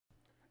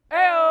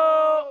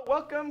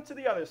welcome to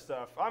The Other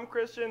Stuff. I'm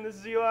Christian, this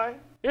is Eli.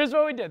 Here's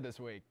what we did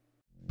this week.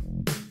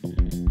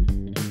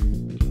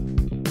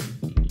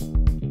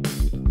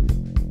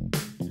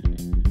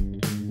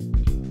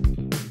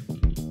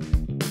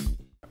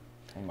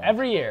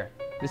 Every year,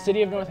 the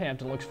city of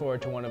Northampton looks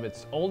forward to one of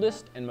its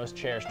oldest and most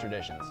cherished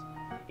traditions.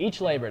 Each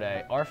Labor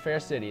Day, our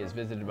fair city is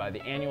visited by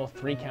the annual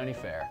Three-County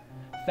Fair.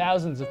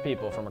 Thousands of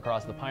people from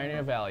across the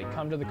Pioneer Valley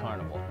come to the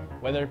carnival,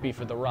 whether it be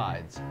for the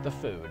rides, the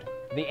food,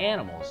 the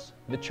animals,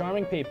 the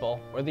charming people,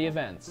 or the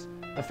events.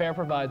 The fair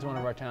provides one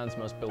of our town's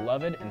most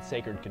beloved and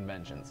sacred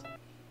conventions.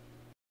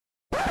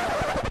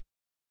 Yeah,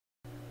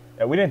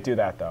 we didn't do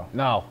that though.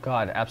 No,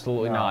 God,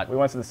 absolutely not. We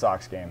went to the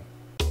Sox game.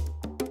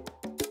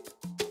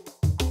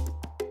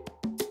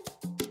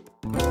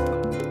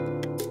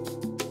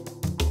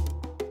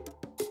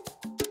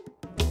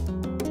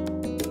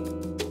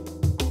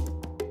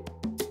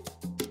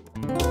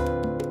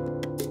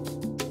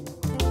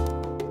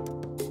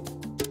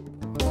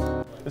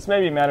 This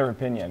may be a matter of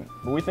opinion,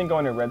 but we think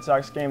going to a Red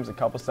Sox game is a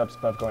couple steps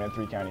above going to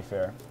Three-County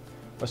Fair.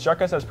 What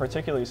struck us as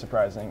particularly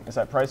surprising is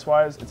that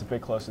price-wise, it's a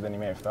bit closer than you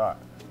may have thought.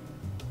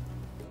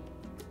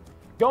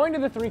 Going to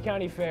the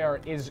Three-County Fair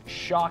is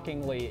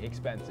shockingly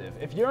expensive.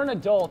 If you're an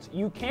adult,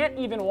 you can't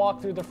even walk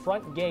through the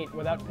front gate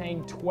without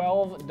paying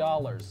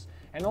 $12.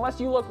 And unless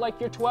you look like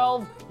you're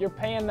 12, you're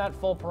paying that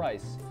full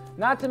price.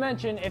 Not to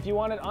mention, if you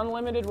wanted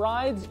unlimited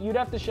rides, you'd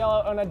have to shell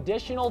out an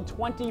additional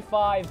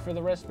 $25 for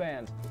the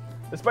wristband.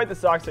 Despite the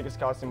Sox tickets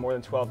costing more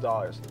than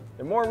 $12,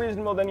 they're more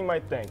reasonable than you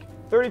might think.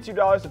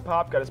 $32 a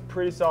pop got us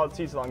pretty solid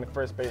seats along the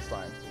first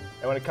baseline.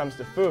 And when it comes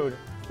to food,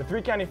 the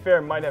Three-County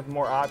Fair might have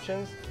more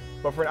options,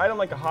 but for an item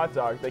like a hot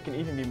dog, they can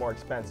even be more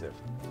expensive.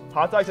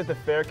 Hot dogs at the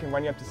fair can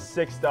run you up to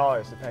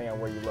 $6 depending on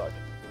where you look.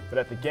 But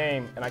at the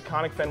game, an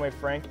iconic Fenway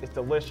Frank is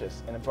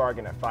delicious and a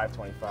bargain at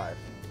 $5.25.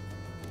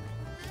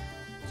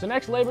 So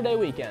next Labor Day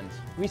weekend,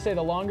 we say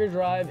the longer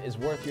drive is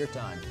worth your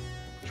time.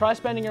 Try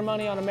spending your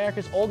money on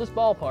America's oldest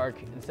ballpark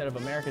instead of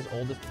America's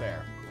oldest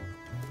fair.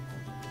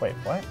 Wait,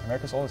 what?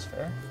 America's oldest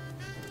fair?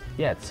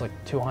 Yeah, it's like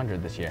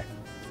 200 this year.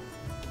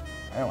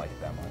 I don't like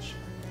it that much.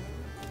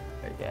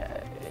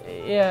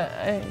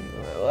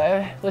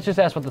 Let's just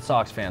ask what the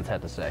Sox fans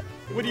had to say.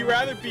 Would you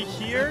rather be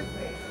here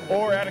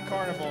or at a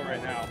carnival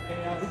right now?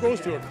 Who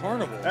goes to a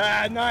carnival?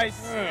 Ah, nice.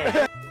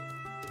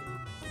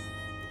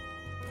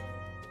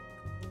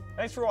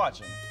 Thanks for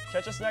watching.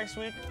 Catch us next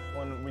week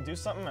when we do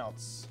something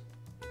else.